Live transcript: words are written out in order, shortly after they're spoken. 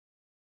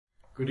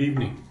Good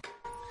evening.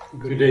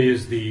 Today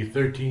is the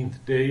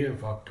 13th day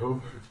of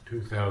October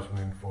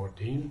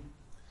 2014,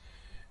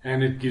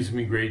 and it gives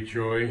me great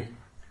joy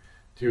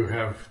to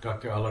have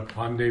Dr. Alok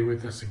Pandey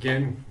with us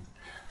again.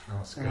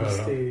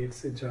 Namaste,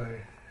 it's a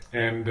joy.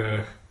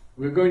 And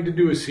we're going to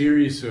do a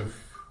series of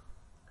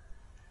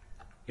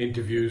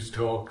interviews,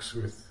 talks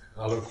with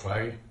Alok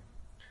Bhai.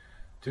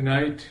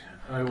 Tonight,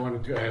 I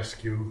wanted to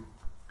ask you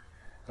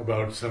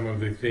about some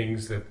of the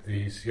things that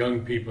these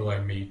young people I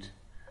meet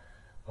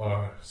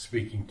are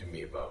speaking to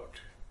me about.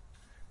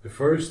 The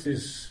first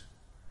is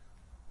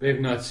they've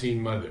not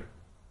seen Mother,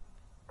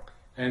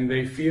 and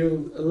they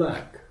feel a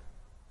lack,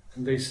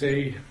 and they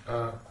say,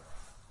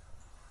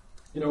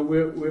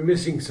 we're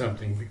missing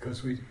something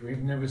because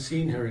we've never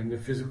seen her in the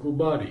physical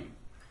body.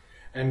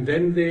 And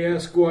then they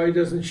ask, why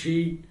doesn't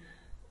she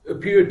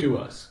appear to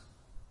us?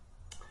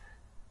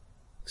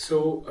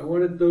 So I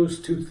wanted those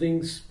two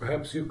things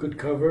perhaps you could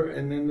cover.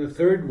 And then the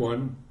third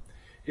one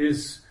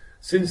is,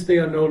 since they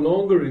are no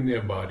longer in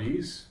their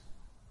bodies,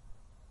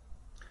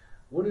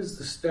 what is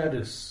the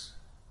status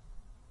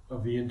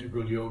of the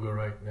integral yoga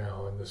right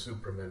now and the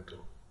supramental?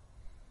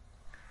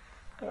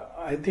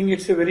 I think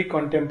it's a very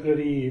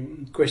contemporary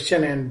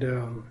question, and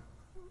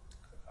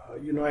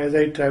as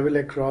I travel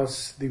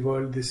across the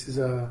world, this is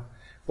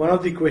one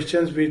of the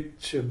questions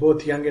which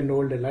both young and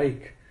old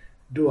alike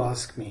do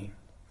ask me.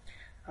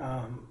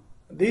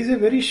 There is a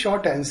very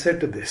short answer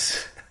to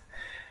this.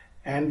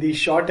 And the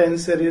short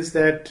answer is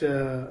that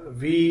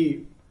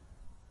we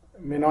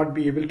may not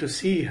be able to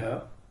see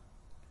her,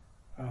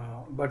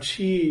 but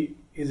she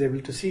is able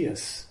to see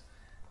us.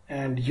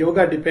 And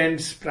yoga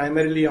depends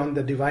primarily on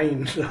the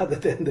divine rather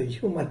than the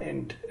human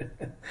end.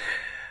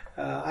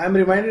 I am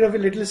reminded of a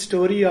little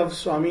story of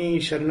Swami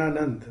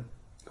Sharananand,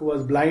 who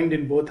was blind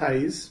in both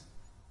eyes.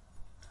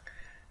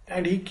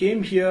 And he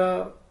came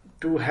here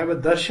to have a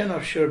darshan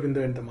of Sri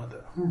Aurobindo and the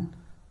Mother.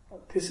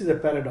 This is a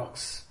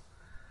paradox.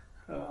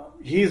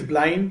 He is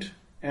blind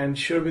and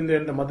Sri Aurobindo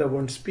and the Mother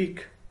won't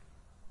speak.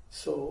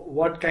 So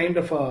what kind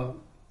of a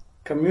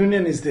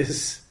communion is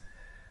this?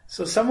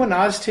 So someone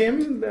asked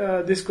him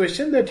this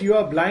question, that you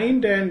are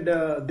blind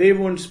and they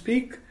won't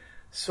speak.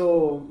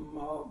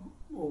 So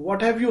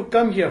what have you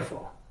come here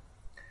for?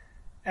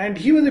 And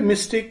he was a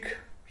mystic.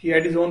 He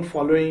had his own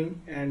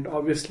following, and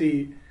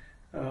obviously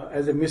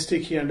as a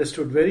mystic he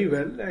understood very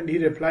well. And he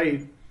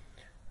replied,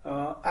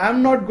 I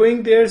am not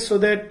going there so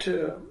that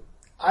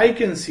I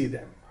can see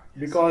them.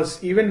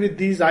 Because even with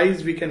these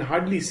eyes we can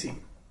hardly see.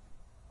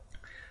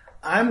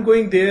 I am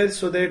going there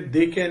so that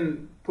they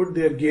can put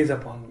their gaze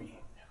upon me,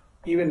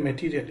 even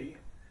materially.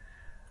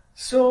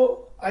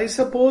 So I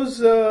suppose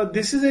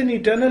this is an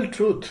eternal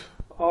truth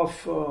of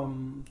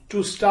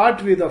to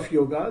start with of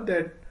yoga,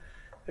 that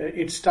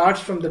it starts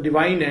from the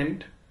divine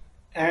end,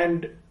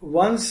 and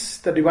once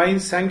the divine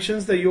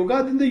sanctions the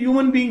yoga, then the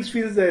human beings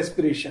feels the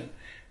aspiration.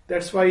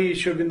 That's why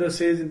Sri Aurobindo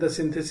says in the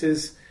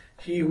synthesis,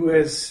 he who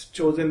has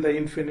chosen the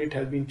infinite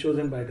has been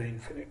chosen by the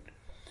infinite.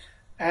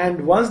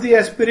 And once the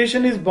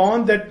aspiration is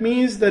born, that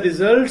means the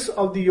results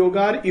of the yoga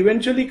are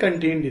eventually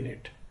contained in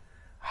it.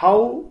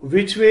 How,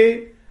 which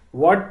way,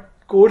 what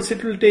course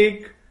it will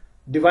take,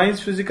 divine's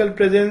physical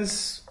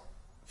presence,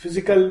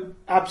 physical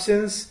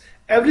absence,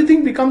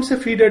 everything becomes a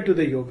feeder to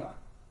the yoga.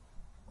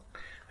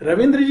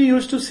 Ravindraji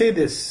used to say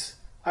this.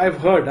 I have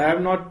heard, I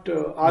have not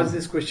asked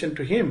this question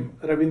to him,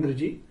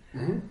 Ravindraji,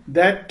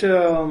 that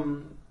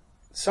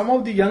some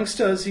of the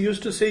youngsters, he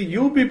used to say,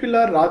 you people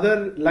are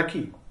rather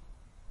lucky.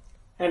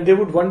 And they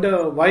would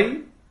wonder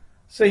why.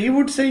 So he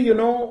would say,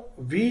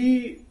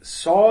 we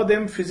saw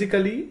them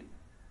physically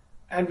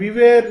and we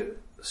were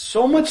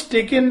so much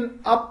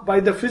taken up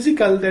by the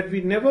physical that we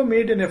never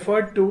made an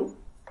effort to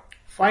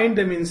find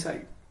them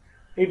inside.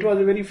 It was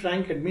a very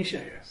frank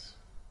admission. Yes.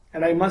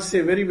 And I must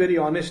say, very, very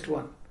honest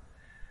one.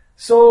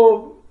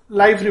 So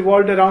life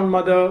revolved around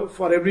Mother.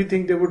 For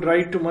everything they would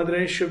write to Mother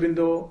and Sri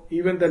Aurobindo,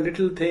 even the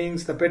little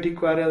things, the petty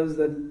quarrels,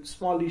 the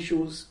small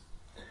issues.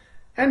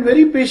 And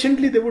very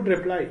patiently they would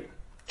reply.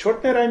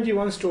 Chhot Narayanji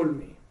once told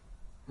me,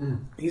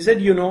 he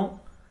said,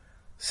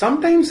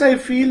 sometimes I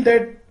feel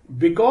that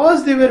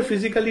because they were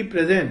physically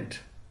present,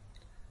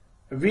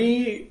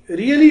 we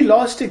really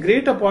lost a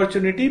great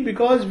opportunity,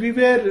 because we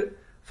were,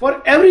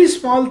 for every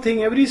small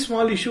thing, every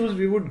small issues,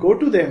 we would go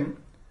to them.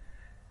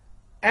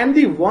 And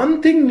the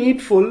one thing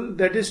needful,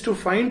 that is to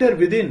find her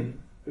within,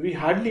 we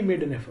hardly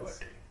made an effort.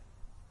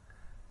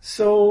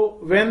 So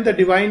when the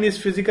divine is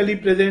physically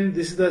present,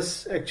 this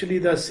is actually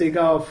the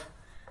saga of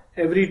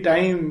every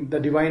time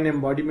the divine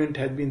embodiment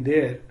has been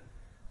there.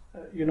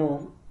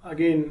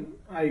 Again,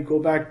 I go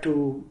back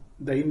to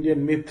the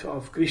Indian myth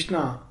of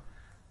Krishna.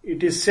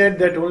 It is said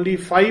that only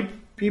 5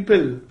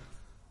 people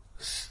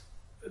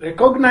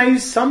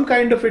recognize some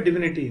kind of a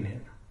divinity in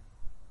him.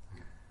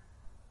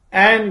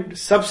 And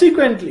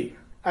subsequently,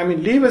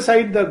 leave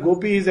aside the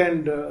gopis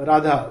and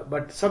Radha,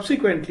 but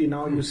subsequently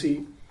now you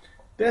see,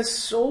 there's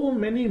so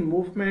many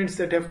movements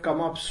that have come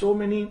up, so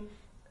many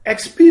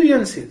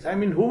experiences.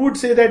 Who would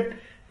say that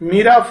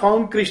Meera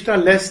found Krishna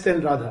less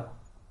than Radha?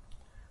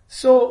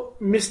 So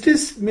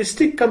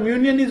mystic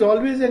communion is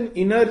always an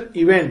inner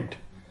event.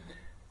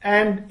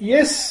 And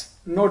yes,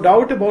 no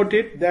doubt about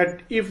it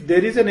that if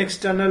there is an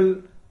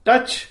external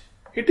touch,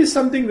 it is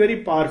something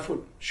very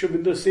powerful. Sri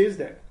Aurobindo says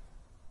that.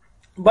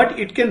 But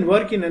it can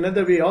work in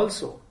another way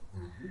also.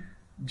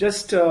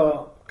 Just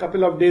a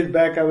couple of days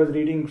back I was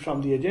reading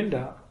from the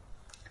agenda,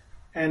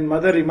 and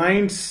Mother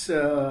reminds,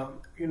 Satprem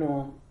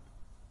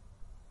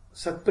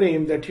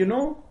that, Sri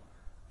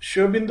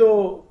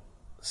Aurobindo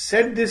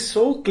said this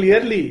so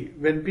clearly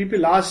when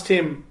people asked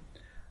him,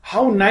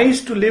 how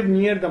nice to live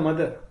near the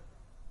Mother.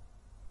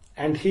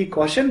 And he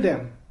cautioned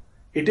them,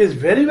 it is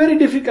very, very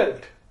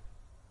difficult.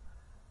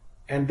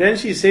 And then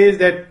she says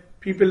that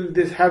people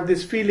have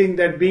this feeling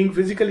that being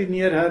physically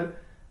near her,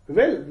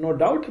 well, no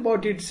doubt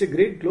about it, it's a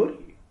great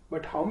glory.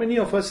 But how many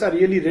of us are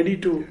really ready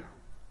to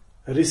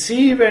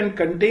receive and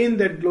contain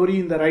that glory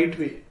in the right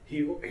way?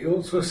 He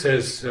also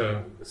says,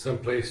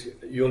 someplace,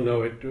 you'll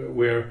know it,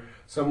 where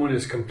someone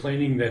is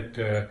complaining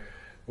that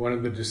one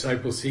of the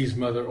disciples sees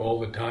Mother all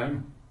the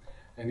time.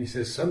 And he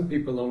says, some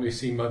people only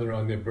see Mother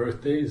on their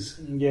birthdays.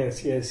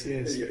 Yes.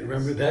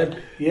 Remember that?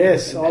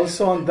 Yes,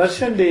 also on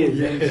Darshan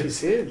Day, she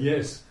said.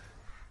 Yes.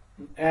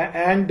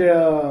 And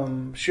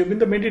Sri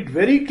Aurobindo made it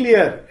very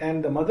clear,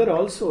 and the Mother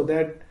also,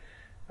 that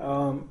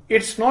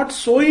it's not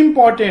so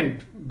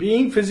important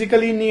being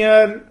physically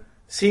near,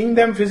 seeing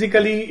them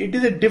physically. It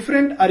is a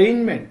different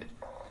arrangement.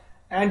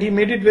 And he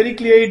made it very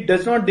clear, it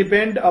does not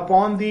depend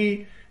upon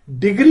the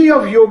degree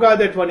of yoga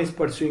that one is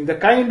pursuing, the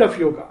kind of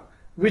yoga,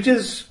 which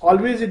is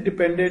always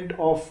independent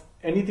of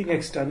anything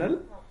external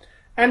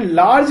and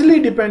largely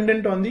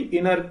dependent on the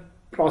inner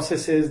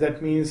processes.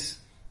 That means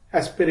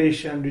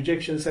aspiration,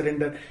 rejection,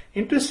 surrender.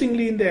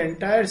 Interestingly, in the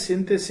entire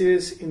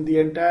synthesis, in the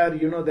entire,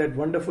 that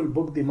wonderful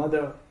book, The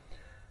Mother,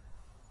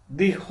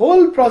 the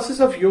whole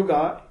process of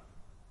yoga,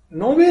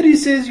 nowhere he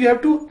says you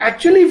have to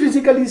actually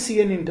physically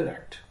see and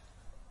interact.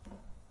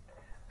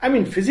 I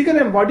mean, physical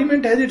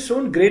embodiment has its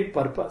own great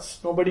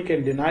purpose. Nobody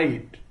can deny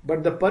it.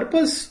 But the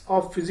purpose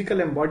of physical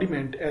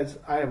embodiment, as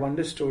I have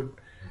understood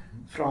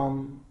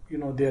from,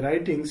 their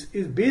writings,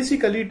 is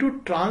basically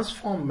to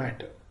transform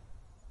matter.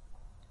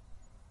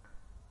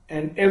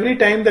 And every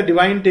time the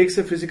divine takes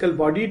a physical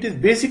body, it is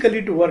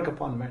basically to work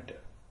upon matter.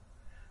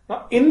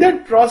 Now, in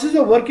that process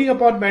of working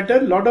upon matter,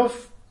 a lot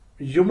of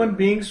human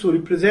beings who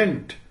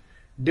represent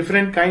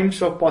different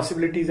kinds of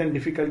possibilities and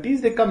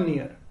difficulties, they come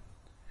near.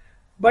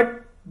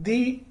 But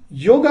the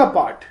yoga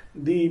part,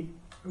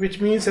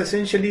 which means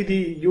essentially the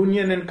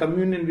union and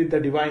communion with the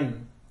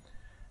divine,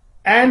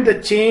 and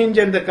the change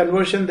and the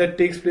conversion that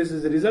takes place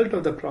as a result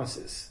of the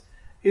process,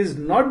 is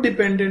not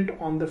dependent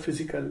on the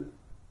physical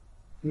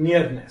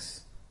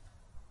nearness.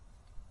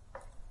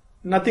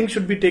 Nothing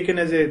should be taken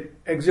as an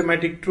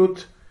axiomatic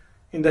truth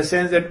in the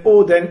sense that,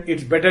 then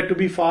it's better to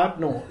be far.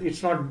 No,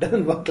 it's not,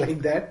 doesn't work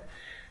like that.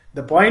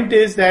 The point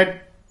is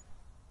that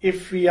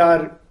if we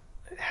are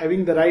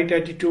having the right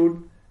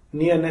attitude,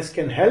 nearness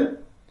can help.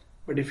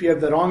 But if you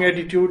have the wrong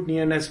attitude,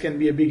 nearness can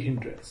be a big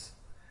hindrance.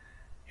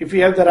 If we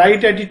have the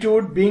right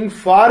attitude, being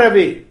far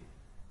away,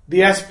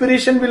 the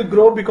aspiration will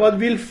grow because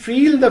we'll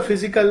feel the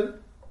physical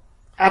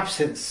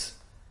absence.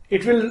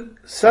 It will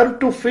serve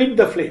to feed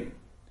the flame.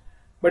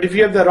 But if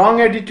you have the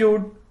wrong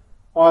attitude,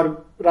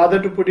 or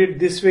rather to put it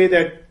this way,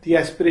 that the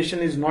aspiration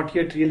is not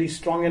yet really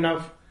strong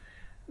enough,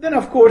 then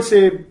of course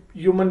a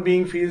human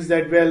being feels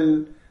that,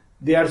 well,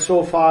 they are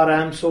so far,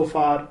 I am so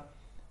far.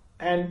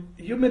 And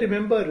you may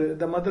remember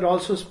the Mother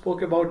also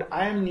spoke about,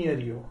 I am near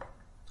you.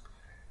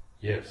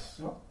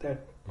 Yes.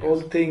 That whole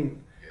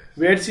thing,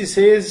 where she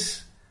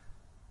says,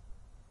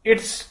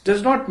 it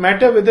does not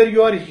matter whether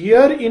you are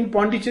here in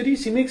Pondicherry,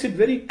 she makes it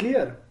very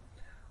clear,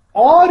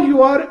 or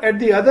you are at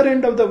the other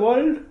end of the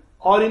world,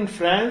 or in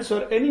France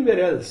or anywhere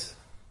else.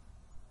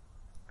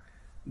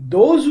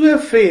 Those who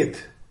have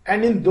faith,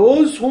 and in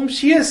those whom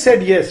she has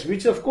said yes,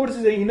 which of course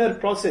is an inner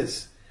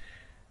process,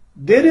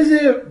 there is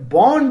a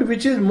bond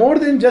which is more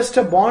than just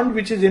a bond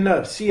which is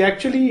inner. She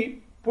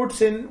actually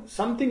puts in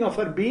something of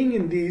her being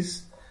in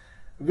these,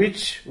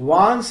 which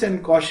warns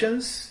and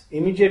cautions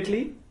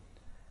immediately,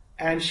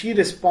 and she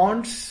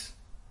responds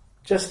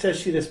just as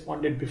she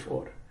responded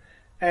before.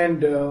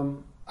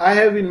 And I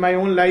have in my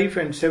own life,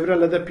 and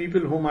several other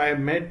people whom I have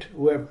met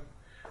who have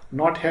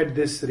not had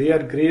this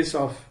rare grace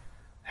of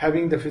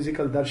having the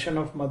physical darshan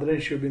of Mother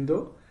and Sri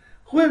Aurobindo,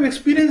 who have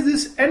experienced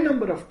this n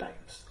number of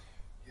times.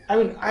 I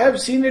mean, I have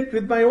seen it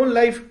with my own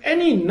life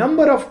any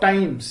number of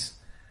times.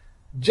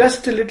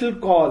 Just a little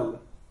call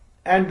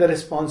and the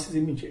response is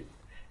immediate.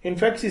 In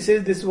fact, she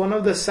says this is one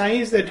of the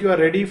signs that you are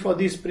ready for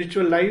the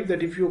spiritual life,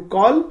 that if you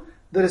call,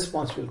 the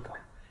response will come.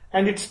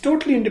 And it's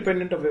totally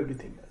independent of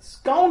everything else.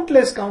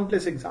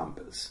 Countless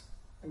examples.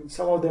 I mean,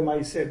 some of them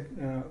I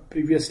said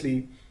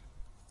previously,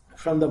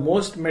 from the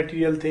most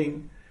material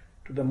thing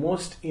to the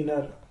most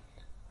inner.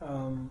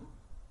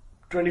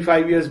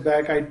 25 years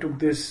back, I took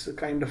this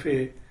kind of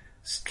a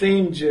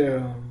strange,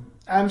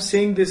 I'm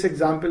saying this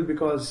example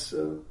because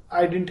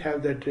I didn't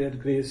have that rare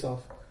grace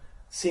of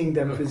seeing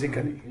them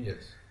physically.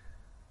 Yes.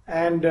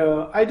 And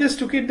I just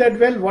took it that,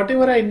 well,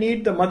 whatever I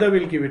need, the mother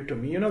will give it to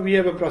me. We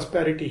have a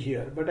prosperity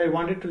here, but I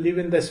wanted to live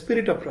in the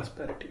spirit of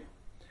prosperity.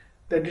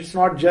 That it's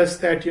not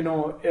just that,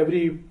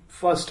 every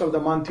first of the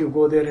month you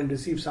go there and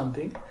receive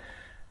something.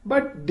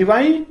 But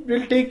divine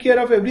will take care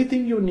of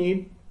everything you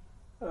need,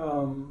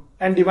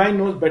 and divine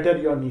knows better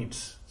your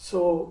needs.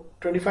 So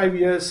 25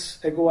 years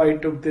ago I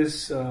took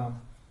this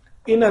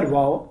inner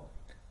vow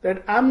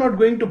that I'm not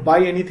going to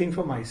buy anything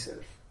for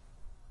myself.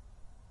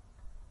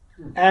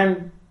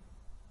 And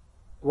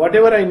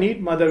whatever I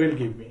need, mother will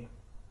give me.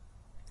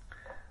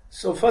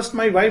 So first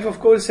my wife of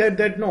course said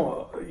that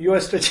no, you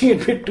are stretching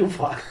it a bit too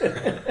far.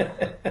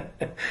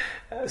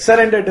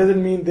 Surrender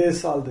doesn't mean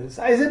this, all this.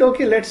 I said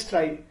okay, let's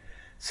try.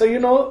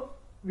 So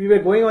we were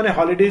going on a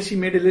holiday, she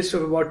made a list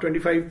of about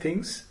 25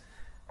 things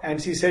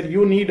and she said,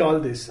 you need all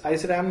this. I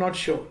said, I'm not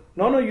sure.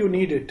 No, you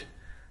need it.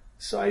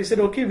 So I said,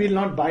 okay, we'll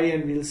not buy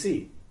and we'll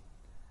see.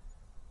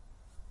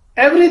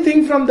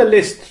 Everything from the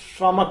list,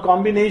 from a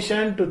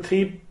combination to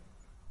 3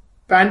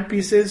 pant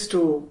pieces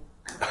to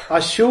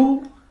a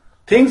shoe,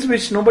 things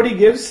which nobody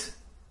gives,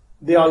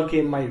 they all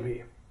came my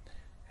way.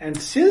 And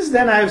since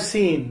then I have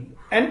seen,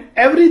 and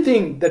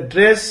everything, the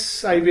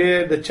dress I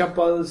wear, the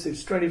chappals,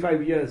 it's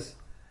 25 years.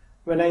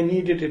 When I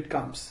need it, it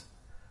comes.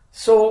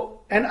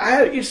 So, and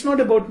it's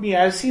not about me.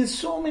 I have seen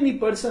so many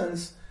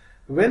persons,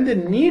 when they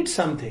need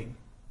something,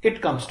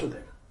 it comes to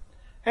them.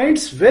 And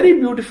it's very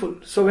beautiful.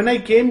 So when I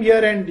came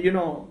here and,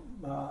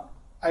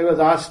 I was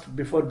asked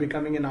before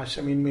becoming an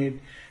ashram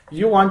inmate,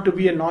 you want to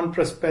be a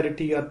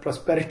non-prosperity or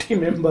prosperity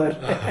member.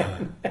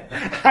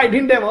 I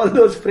didn't have all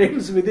those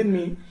frames within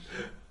me.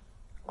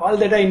 All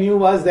that I knew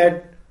was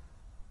that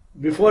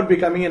before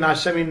becoming an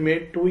ashram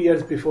inmate, 2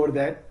 years before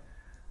that,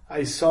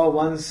 I saw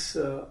once,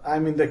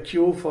 I'm in the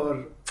queue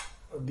for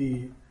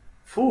the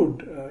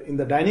food in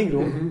the dining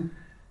room,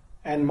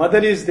 and mother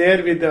is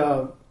there with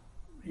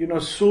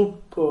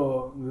soup,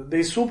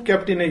 the soup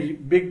kept in a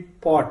big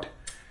pot,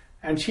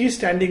 and she is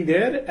standing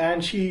there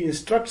and she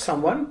instructs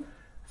someone,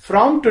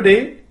 from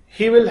today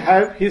he will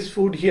have his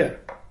food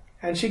here,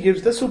 and she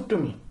gives the soup to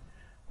me.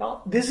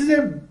 Now this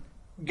is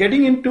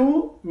getting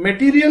into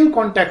material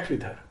contact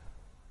with her.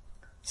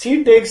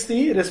 She takes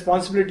the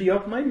responsibility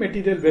of my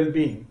material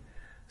well-being.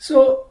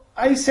 So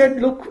I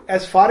said, look,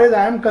 as far as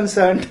I am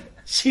concerned,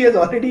 she has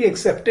already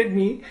accepted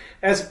me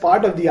as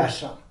part of the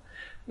ashram.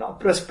 Now,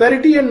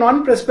 prosperity and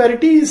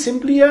non-prosperity is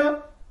simply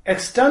a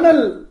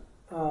external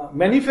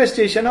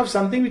manifestation of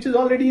something which is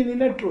already an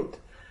inner truth.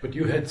 But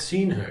you had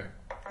seen her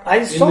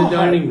I saw in the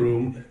dining her.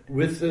 room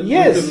with the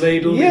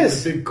ladle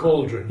yes. and the big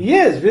cauldron.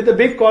 Yes, with the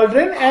big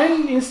cauldron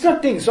and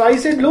instructing. So I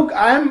said, look,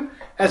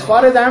 as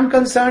far as I am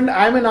concerned,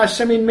 I am an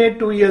ashram inmate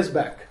 2 years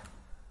back.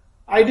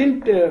 I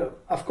didn't,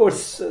 of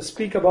course,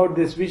 speak about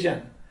this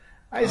vision.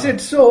 I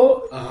said,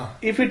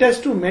 if it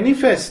has to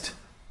manifest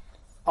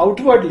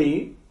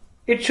outwardly,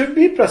 it should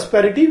be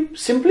prosperity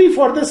simply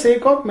for the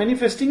sake of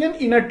manifesting an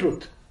inner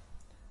truth.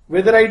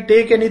 Whether I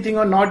take anything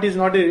or not is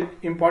not an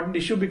important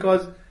issue,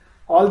 because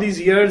all these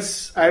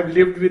years I have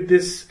lived with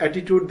this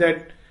attitude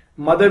that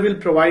mother will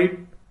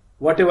provide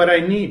whatever I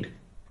need.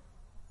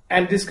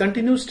 And this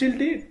continues till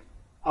date.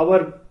 I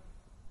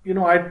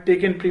had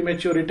taken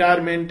premature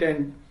retirement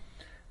and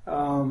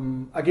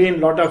again,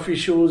 lot of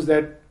issues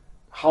that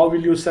how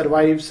will you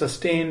survive,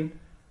 sustain.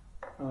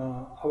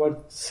 Our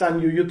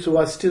son Yuyutsu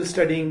was still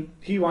studying.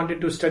 He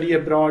wanted to study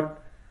abroad.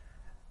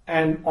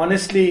 And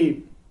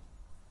honestly,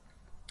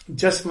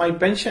 just my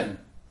pension,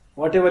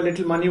 whatever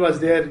little money was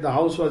there, the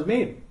house was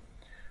made.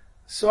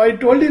 So I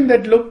told him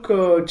that, look,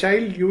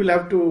 child, you will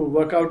have to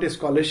work out a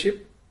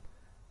scholarship.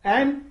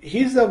 And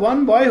he's the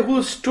one boy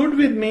who stood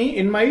with me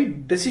in my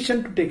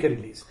decision to take a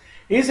release.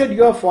 He said,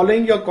 you are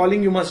following your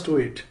calling, you must do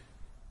it.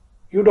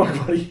 You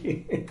don't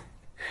worry.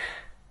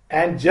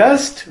 And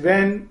just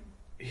when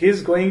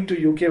his going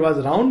to UK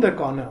was round the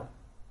corner,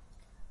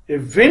 a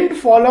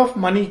windfall of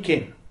money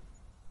came.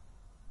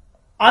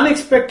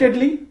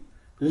 Unexpectedly,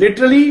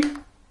 literally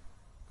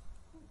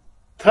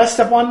thrust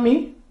upon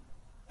me.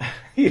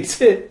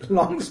 It's a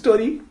long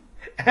story.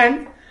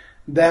 And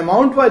the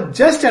amount was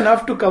just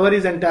enough to cover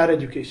his entire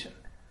education.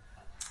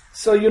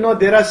 So,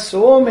 there are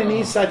so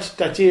many such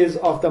touches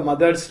of the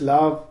mother's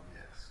love,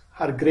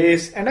 her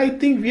grace, and I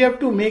think we have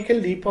to make a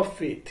leap of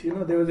faith.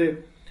 There was a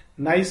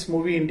nice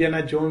movie,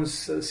 Indiana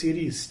Jones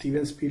series,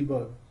 Steven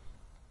Spielberg.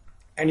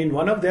 And in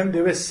one of them,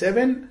 there were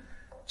 7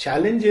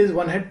 challenges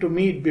one had to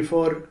meet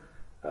before,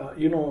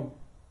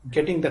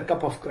 getting the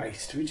cup of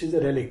Christ, which is a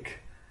relic,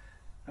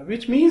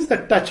 which means the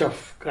touch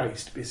of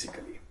Christ,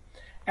 basically.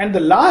 And the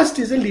last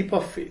is a leap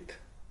of faith.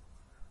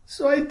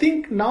 So I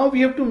think now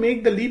we have to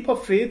make the leap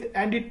of faith,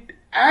 and it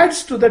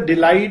adds to the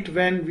delight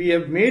when we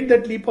have made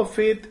that leap of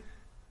faith.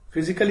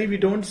 Physically we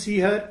don't see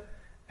her,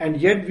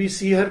 and yet we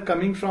see her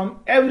coming from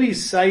every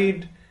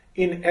side,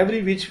 in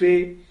every which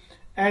way.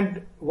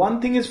 And one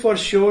thing is for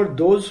sure,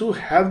 those who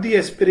have the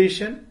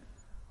aspiration,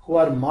 who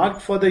are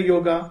marked for the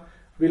yoga,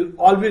 will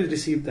always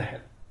receive the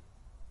help.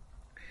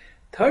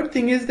 Third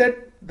thing is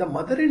that the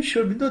mother and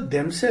Shri Aurobindo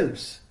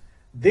themselves,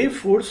 they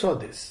foresaw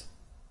this.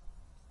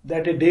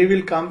 that a day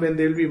will come when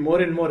there will be more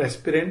and more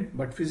aspirant,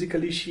 but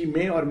physically she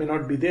may or may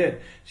not be there.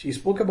 She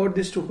spoke about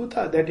this to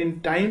Huta, that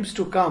in times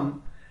to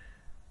come,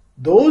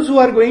 those who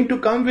are going to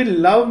come will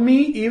love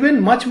me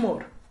even much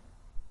more.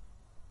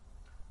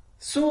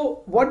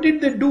 So what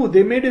did they do?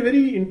 They made a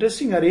very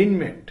interesting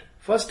arrangement.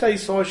 First I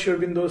saw Sri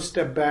Aurobindo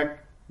step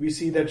back. We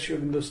see that Sri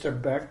Aurobindo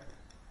step back.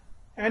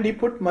 And he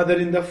put mother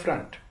in the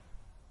front.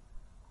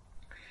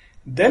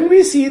 Then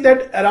we see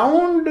that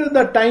around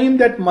the time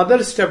that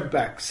mother stepped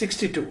back,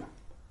 62,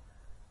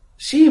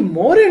 she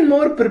more and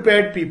more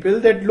prepared people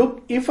that,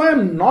 look, if I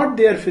am not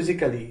there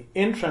physically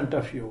in front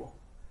of you,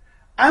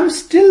 I am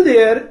still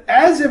there,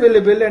 as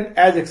available and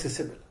as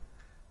accessible.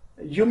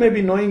 You may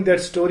be knowing that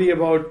story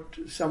about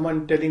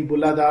someone telling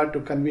Bulada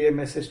to convey a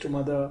message to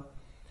mother,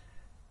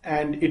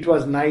 and it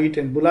was night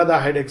and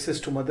Bulada had access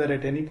to mother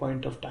at any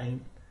point of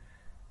time.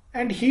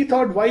 And he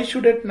thought, why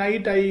should at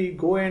night I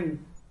go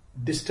and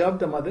disturb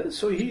the mother?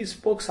 So he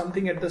spoke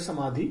something at the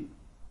Samadhi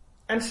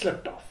and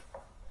slept off.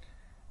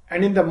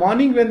 And in the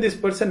morning when this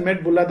person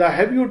met Bulada,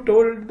 have you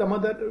told the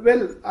mother?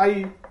 Well,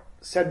 I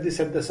said this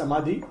at the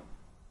Samadhi.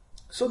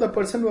 So the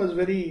person was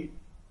very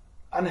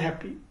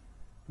unhappy,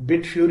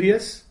 bit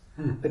furious,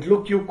 that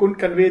look, you couldn't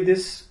convey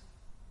this.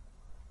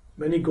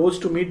 When he goes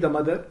to meet the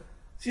mother,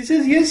 she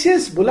says,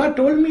 yes, Bula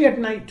told me at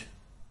night.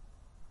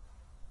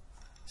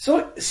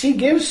 So she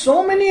gave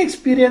so many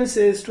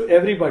experiences to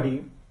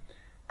everybody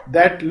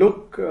that,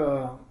 look,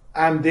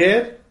 I am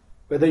there,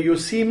 whether you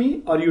see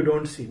me or you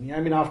don't see me.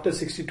 I mean, after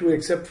 62,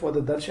 except for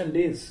the darshan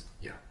days,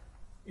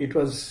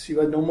 she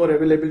was no more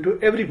available to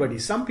everybody.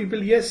 Some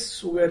people, yes,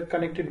 who were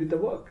connected with the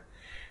work.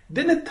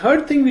 Then a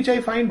third thing which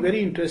I find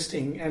very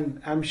interesting, and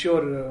I'm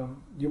sure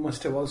you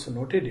must have also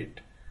noted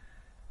it.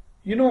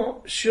 You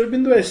know, Sri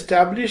Aurobindo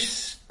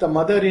established the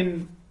mother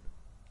in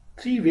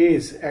 3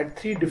 ways at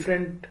 3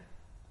 different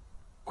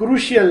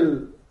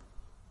crucial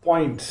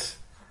points.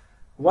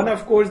 One,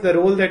 of course, the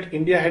role that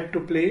India had to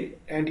play,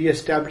 and he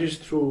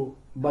established through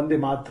Bande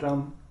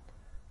Matram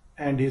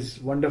and his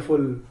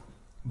wonderful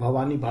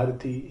Bhavani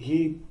Bharati.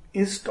 He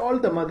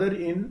installed the mother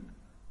in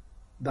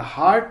the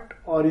heart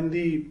or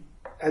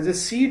as a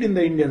seed in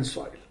the Indian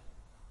soil,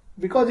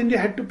 because India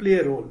had to play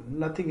a role,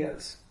 nothing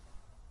else.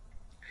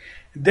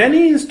 Then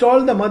he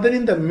installed the mother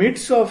in the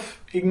midst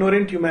of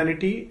ignorant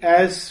humanity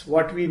as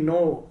what we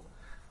know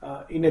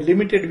in a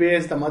limited way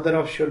as the mother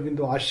of Sri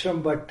Aurobindo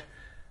Ashram, but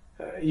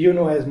you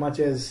know as much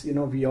as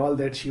we all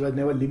that she was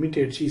never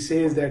limited. She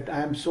says that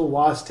I am so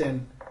vast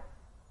and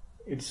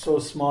it's so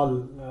small.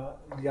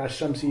 The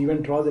ashram, she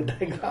even draws a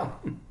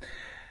diagram.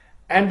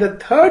 And the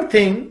third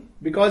thing,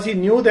 because he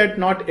knew that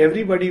not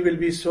everybody will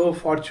be so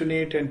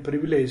fortunate and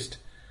privileged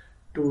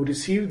to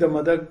receive the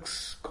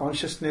mother's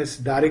consciousness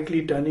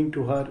directly turning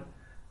to her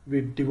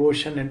with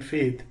devotion and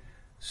faith,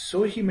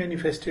 so he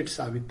manifested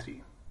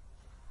Savitri.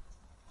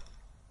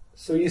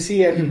 So you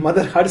see, and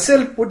mother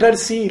herself put her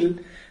seal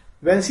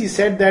when she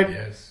said that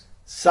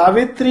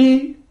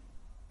Savitri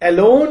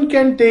alone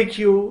can take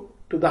you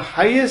to the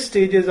highest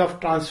stages of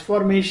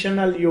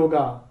transformational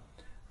yoga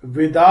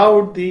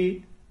without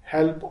the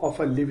help of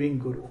a living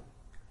guru.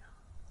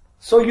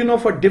 So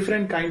for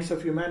different kinds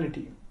of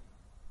humanity.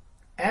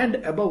 And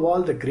above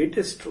all, the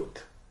greatest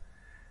truth.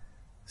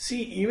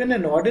 See, even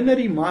an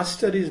ordinary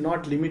master is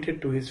not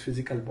limited to his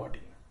physical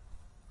body.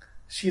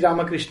 Sri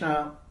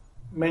Ramakrishna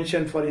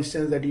mentioned, for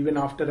instance, that even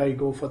after I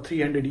go for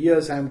 300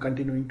 years, I am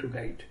continuing to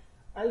guide.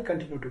 I'll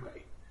continue to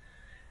guide.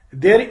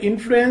 Their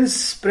influence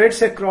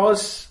spreads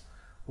across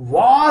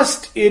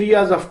vast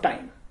areas of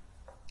time.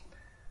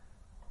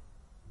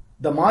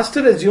 The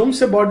master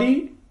assumes a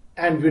body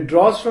and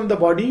withdraws from the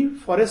body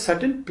for a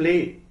certain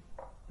play.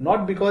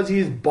 Not because he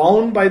is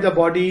bound by the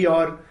body,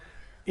 or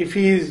if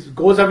he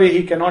goes away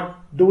he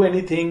cannot do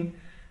anything.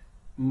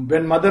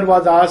 When mother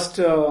was asked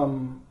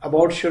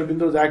about Sri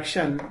Aurobindo's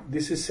action,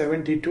 this is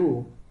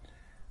 72,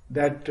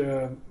 that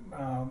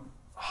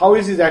how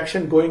is his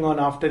action going on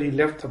after he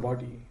left the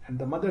body? And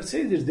the mother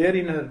says it's there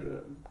in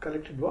her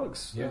collected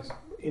works,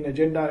 in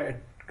agenda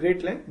at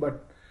great length,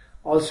 but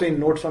also in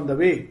notes on the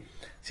way.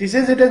 She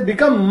says it has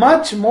become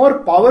much more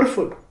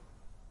powerful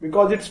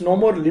because it's no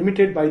more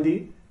limited by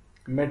the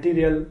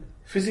material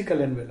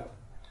physical envelope.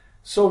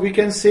 So we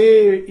can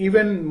say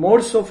even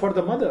more so for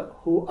the mother,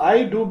 who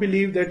I do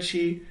believe that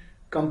she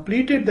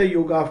completed the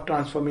yoga of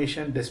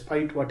transformation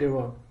despite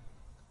whatever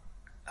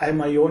I have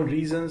my own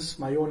reasons,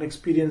 my own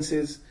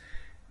experiences,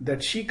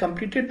 that she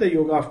completed the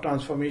yoga of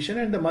transformation,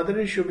 and the mother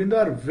and Sri Aurobindo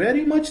are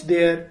very much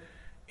there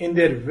in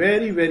their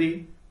very,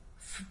 very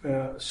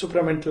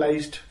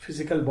supramentalized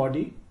physical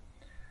body.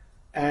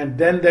 And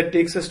then that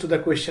takes us to the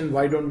question,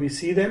 why don't we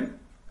see them?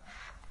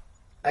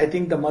 I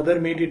think the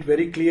mother made it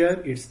very clear.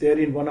 It's there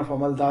in one of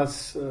Amal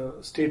Das'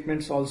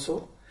 statements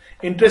also.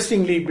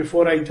 Interestingly,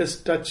 before I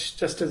just touch,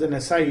 just as an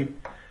aside,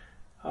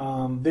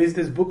 there is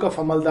this book of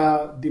Amal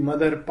Das, The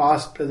Mother,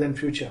 Past, Present,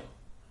 Future.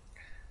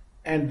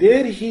 And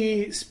there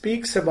he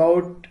speaks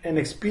about an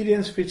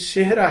experience which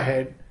Shehra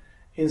had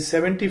in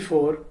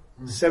 74,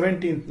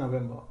 17th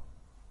November.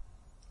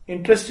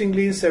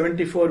 Interestingly, in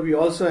 74, we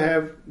also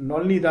have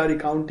Nolnida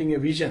recounting a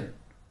vision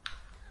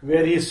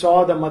where he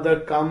saw the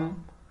mother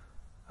come,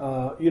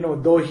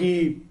 though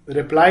he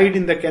replied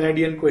in the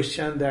Canadian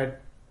question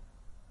that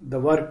the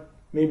work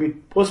may be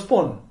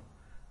postponed,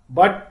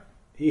 but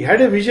he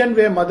had a vision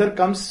where mother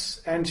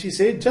comes and she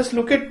says, just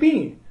look at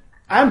me.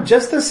 I'm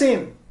just the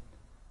same.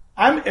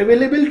 I'm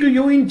available to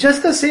you in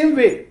just the same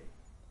way.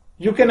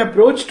 You can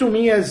approach to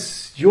me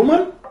as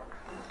human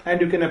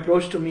and you can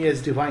approach to me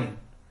as divine.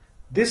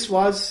 This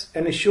was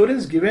an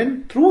assurance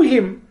given through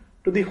him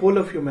to the whole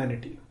of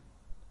humanity.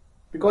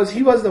 Because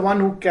he was the one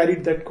who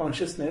carried that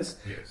consciousness.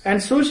 Yes.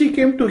 And so she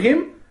came to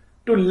him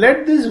to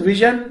let this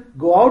vision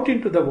go out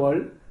into the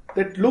world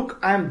that look,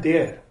 I am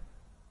there.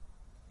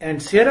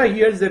 And Sarah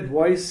hears that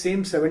voice,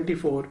 same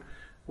 74,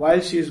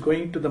 while she is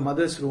going to the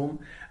mother's room.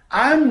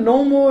 I am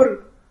no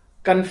more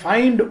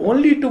confined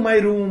only to my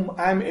room,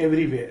 I am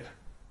everywhere.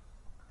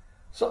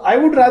 So I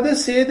would rather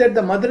say that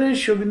the mother and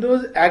Sri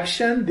Aurobindo's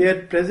action,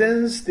 their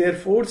presence, their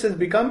force has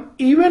become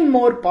even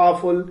more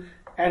powerful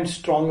and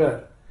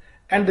stronger.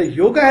 And the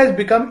yoga has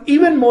become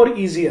even more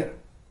easier.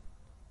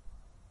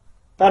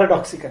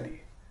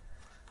 Paradoxically.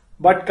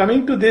 But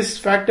coming to this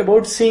fact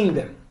about seeing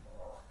them.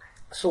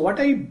 So what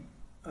I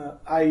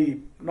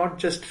not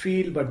just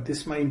feel, but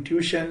this my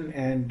intuition,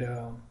 and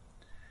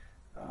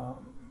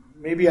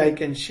maybe I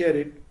can share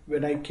it.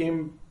 When I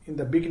came in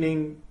the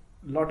beginning,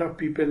 a lot of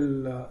people,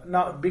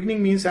 now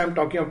beginning means I'm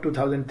talking of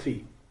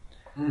 2003.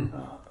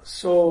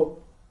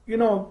 So,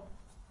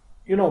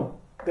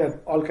 there are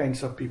all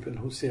kinds of people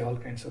who say all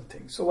kinds of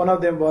things. So one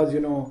of them was,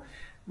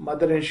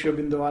 Mother and Sri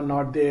Aurobindo are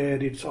not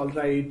there, it's all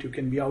right, you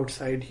can be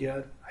outside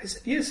here. I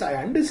said, yes, I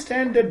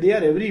understand that they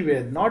are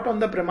everywhere, not on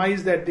the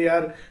premise that they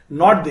are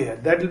not there.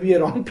 That will be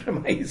a wrong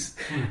premise.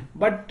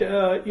 But,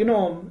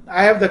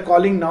 I have the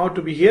calling now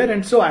to be here,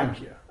 and so I am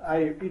here.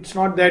 It's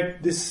not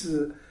that this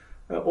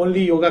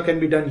only yoga can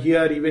be done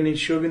here. Even in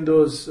Sri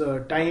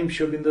Aurobindo's time,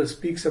 Sri Aurobindo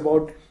speaks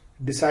about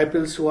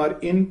disciples who are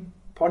in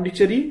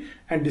Pondicherry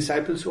and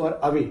disciples who are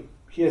away.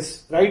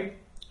 Yes, right?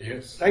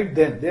 Yes. Right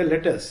then, their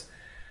letters.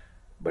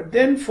 But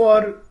then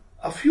for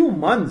a few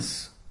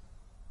months,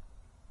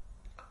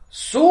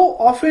 so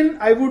often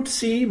I would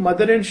see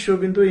Mother and Sri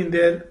Aurobindo in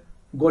their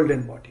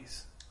golden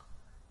bodies.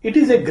 It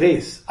is a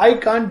grace. I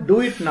can't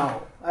do it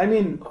now. I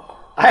mean,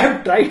 I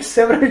have tried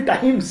several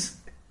times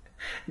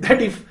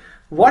that if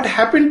what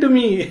happened to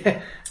me,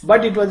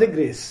 but it was a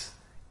grace.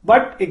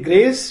 But a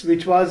grace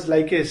which was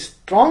like a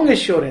strong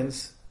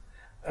assurance.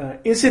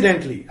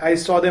 Incidentally, I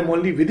saw them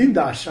only within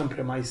the ashram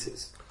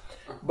premises.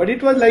 But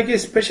it was like a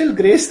special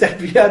grace that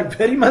we are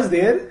very much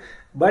there,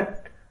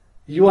 but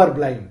you are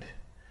blind.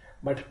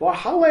 But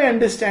how I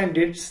understand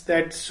it is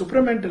that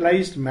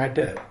supramentalized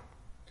matter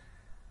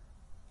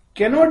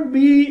cannot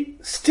be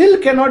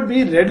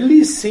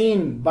readily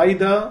seen by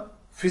the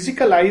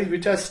physical eyes,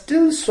 which are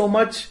still so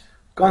much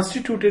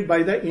constituted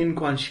by the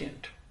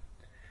inconscient.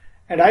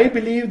 And I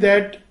believe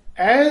that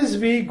as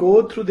we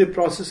go through the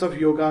process of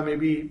yoga,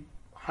 maybe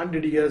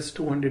 100 years,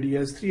 200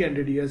 years,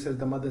 300 years, as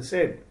the mother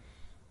said,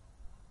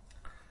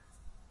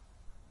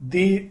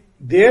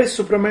 their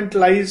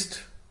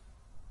supramentalized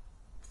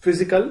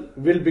physical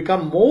will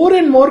become more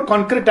and more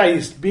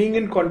concretized, being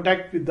in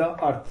contact with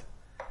the earth.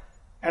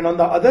 And on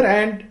the other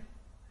hand,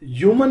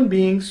 human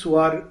beings who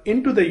are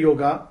into the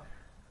yoga,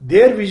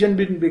 their vision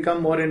will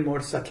become more and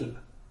more subtle.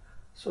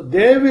 So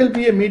there will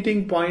be a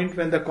meeting point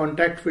when the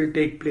contact will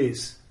take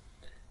place.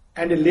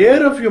 And a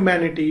layer of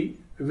humanity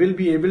will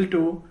be able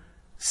to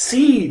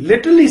see,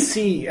 literally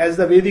see, as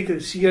the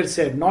Vedic seer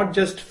said, not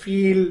just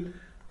feel,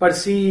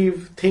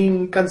 perceive,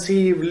 think,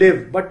 conceive,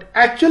 live, but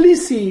actually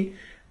see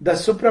the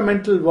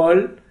supramental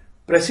world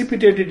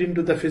precipitated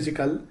into the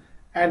physical,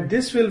 and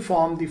this will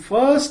form the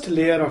first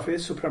layer of a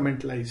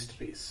supramentalized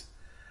race.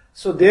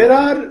 So there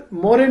are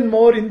more and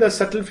more in the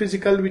subtle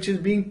physical which is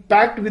being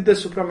packed with the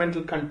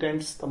supramental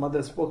contents. The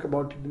mother spoke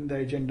about it in the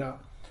agenda.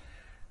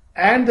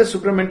 And the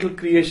supramental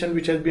creation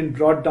which has been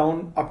brought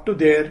down up to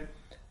there.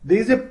 There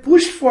is a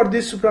push for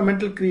this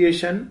supramental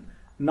creation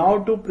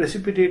now to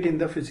precipitate in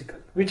the physical,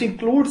 which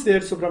includes their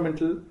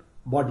supramental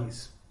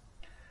bodies.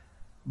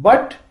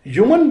 But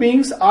human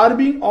beings are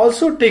being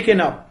also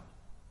taken up.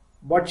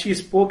 What she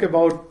spoke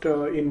about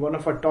in one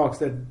of her talks,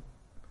 that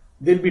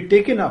they'll be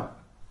taken up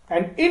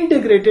and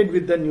integrated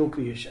with the new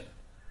creation.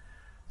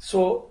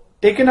 So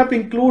taken up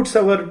includes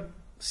our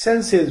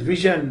senses,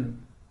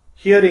 vision,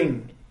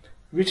 hearing,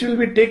 which will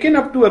be taken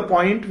up to a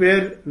point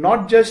where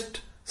not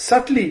just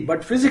subtly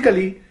but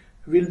physically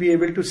we'll be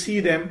able to see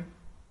them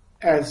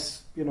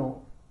as,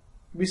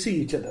 we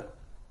see each other.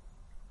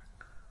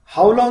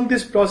 How long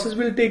this process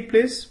will take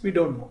place, we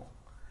don't know.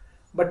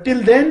 But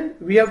till then,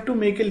 we have to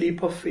make a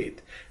leap of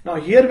faith. Now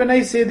here when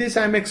I say this,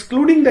 I am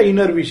excluding the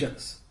inner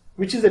visions,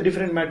 which is a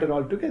different matter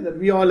altogether.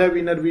 We all have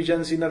inner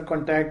visions, inner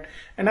contact,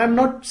 and I am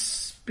not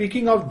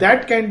speaking of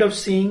that kind of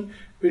seeing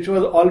which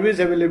was always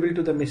available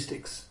to the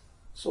mystics.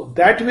 So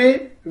that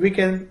way, we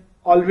can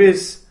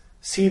always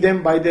see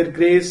them by their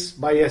grace,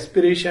 by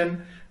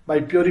aspiration, by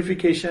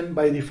purification,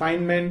 by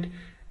refinement.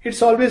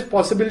 It's always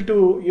possible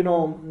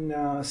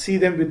to, see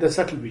them with the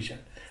subtle vision.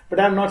 But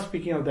I'm not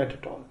speaking of that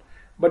at all.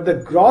 but the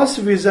gross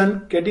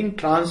vision getting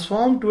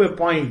transformed to a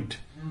point,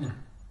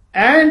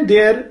 and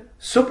their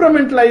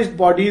supramentalized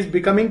bodies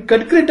becoming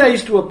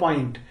concretized to a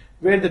point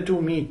where the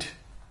two meet.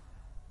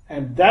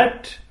 And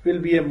that will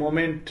be a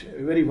moment,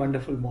 a very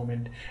wonderful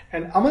moment.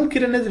 And Amal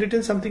Kiran has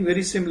written something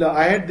very similar.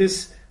 I had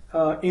this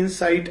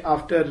insight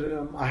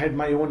after I had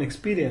my own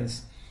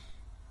experience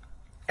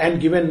and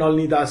given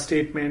Nalini Das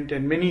statement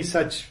and many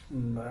such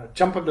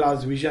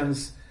Champaglas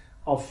visions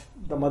of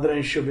the Mother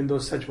and Sri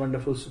Aurobindo, such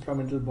wonderful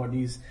supramental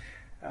bodies.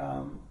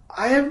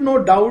 I have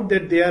no doubt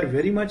that they are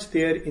very much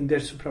there in their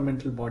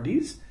supramental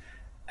bodies,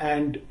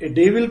 and a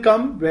day will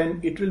come when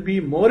it will be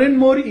more and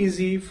more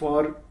easy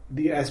for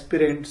the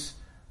aspirants,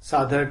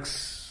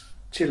 sadhaks,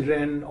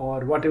 children,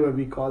 or whatever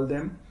we call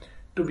them,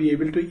 to be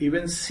able to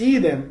even see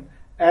them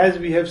as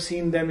we have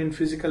seen them in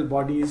physical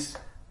bodies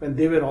when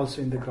they were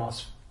also in the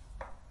gross,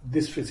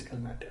 this physical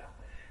matter.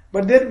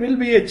 But there will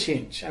be a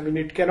change. I mean,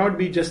 it cannot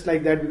be just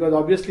like that, because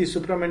obviously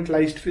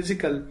supramentalized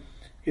physical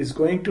is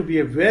going to be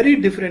a very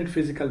different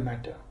physical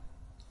matter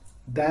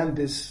than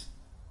this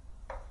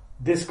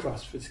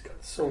gross physical.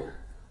 So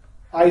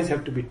eyes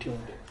have to be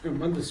tuned in.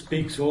 Mother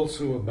speaks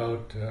also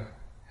about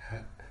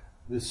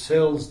the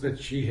cells that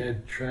she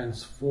had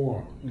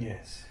transformed.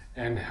 Yes.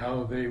 And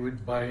how they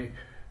would, by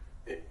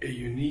a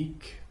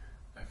unique,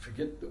 I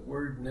forget the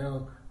word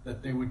now,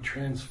 that they would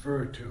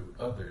transfer to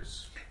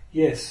others.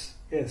 Yes.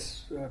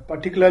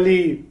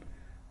 Particularly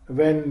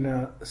when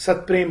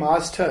Satprem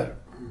asked her,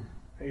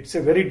 it's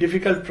a very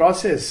difficult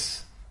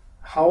process.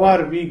 How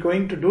are we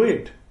going to do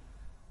it?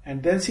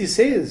 And then she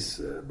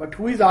says, but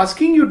who is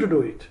asking you to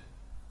do it?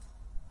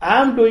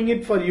 I am doing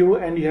it for you,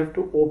 and you have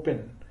to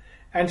open.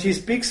 And she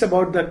speaks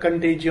about the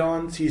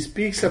contagion. She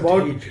speaks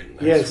Contagion.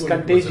 about, yes,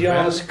 contagion.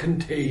 Vast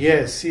contagion.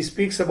 Yes, she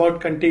speaks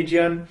about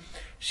contagion.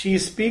 She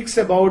speaks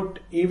about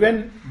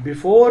even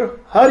before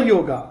her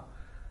yoga,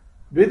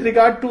 with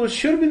regard to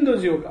Sri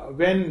Aurobindo's yoga,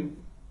 when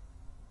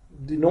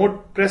the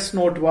press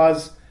note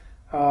was,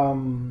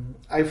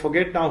 I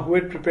forget now who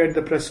had prepared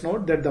the press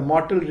note, that the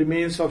mortal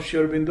remains of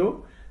Sri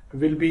Aurobindo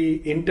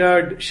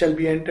shall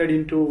be entered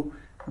into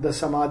the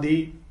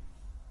Samadhi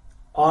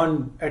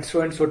at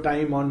so and so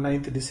time on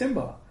 9th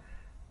December.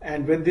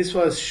 And when this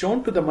was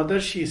shown to the mother,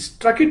 she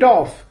struck it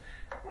off,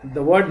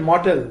 the word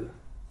mortal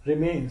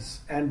remains.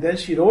 And then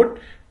she wrote,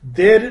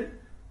 there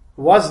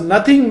was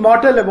nothing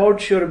mortal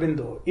about Sri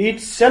Aurobindo.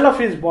 Each cell of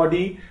his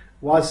body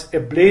was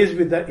ablaze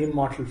with the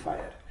immortal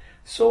fire.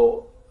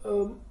 So,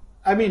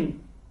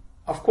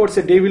 of course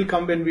a day will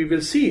come when we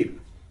will see it.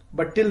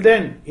 But till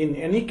then, in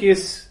any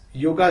case,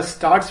 yoga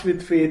starts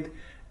with faith,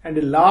 and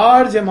a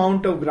large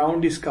amount of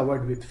ground is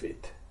covered with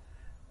faith.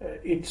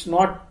 It's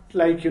not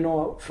like,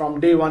 from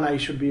day one I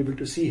should be able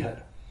to see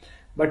her.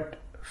 But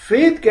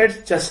faith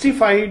gets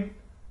justified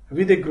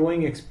with a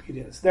growing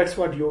experience. That's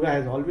what yoga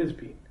has always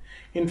been.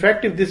 In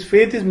fact, if this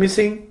faith is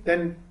missing,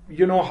 then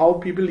you know how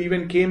people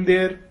even came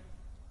there.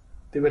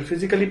 They were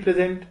physically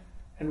present,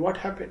 and what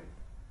happened?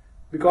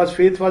 Because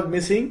faith was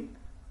missing,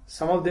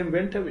 some of them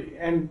went away.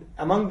 And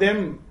among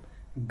them,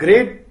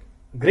 great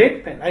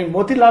men.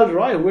 Motilal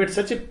Roy, who had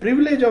such a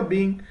privilege of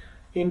being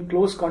in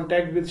close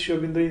contact with Sri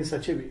Aurobindo in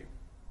such a way.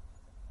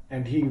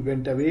 And he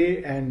went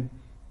away, and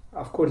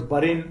of course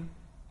Barin,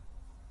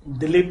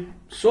 Dilip,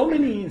 so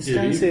many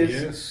instances.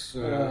 Yes,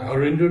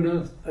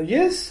 Harindranath.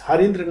 Yes,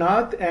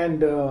 Harindranath,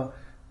 and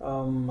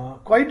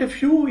quite a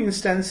few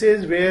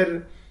instances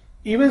where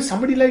even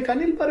somebody like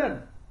Anil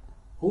Paran,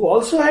 who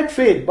also had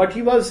faith, but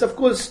he was of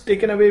course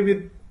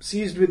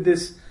seized with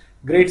this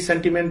great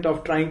sentiment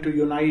of trying to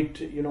unite,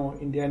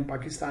 India and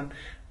Pakistan.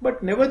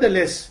 But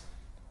nevertheless,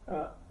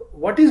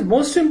 what is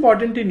most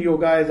important in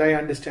yoga, as I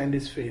understand,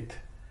 is faith.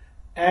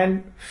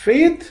 And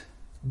faith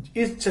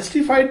is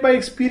justified by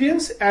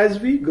experience as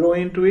we grow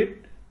into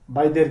it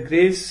by their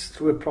grace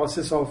through a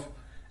process of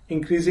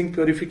increasing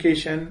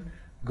purification,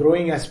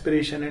 growing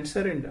aspiration and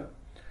surrender.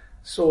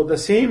 So the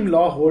same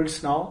law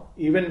holds now.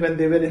 Even when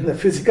they were in the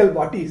physical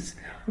bodies,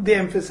 they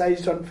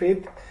emphasized on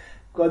faith,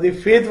 because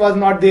if faith was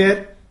not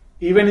there,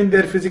 even in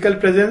their physical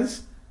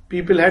presence,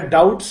 people had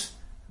doubts.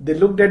 They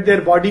looked at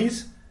their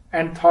bodies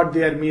and thought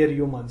they are mere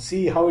humans.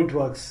 See how it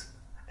works.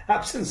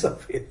 Absence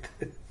of faith.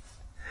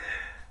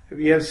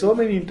 We have so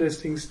many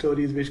interesting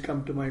stories which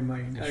come to my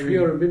mind. Sri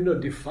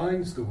Aurobindo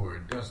defines the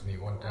word, doesn't he,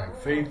 one time?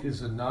 Faith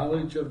is a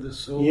knowledge of the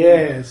soul.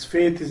 Yes,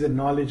 faith is a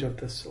knowledge of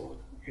the soul.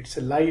 It's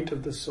a light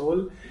of the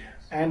soul. Yes.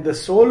 And the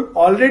soul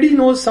already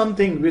knows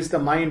something which the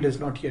mind does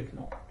not yet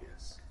know.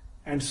 Yes.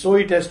 And so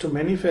it has to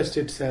manifest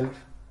itself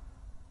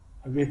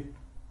with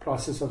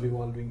process of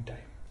evolving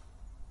time.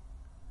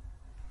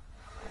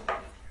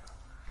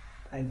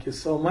 Thank you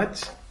so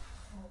much.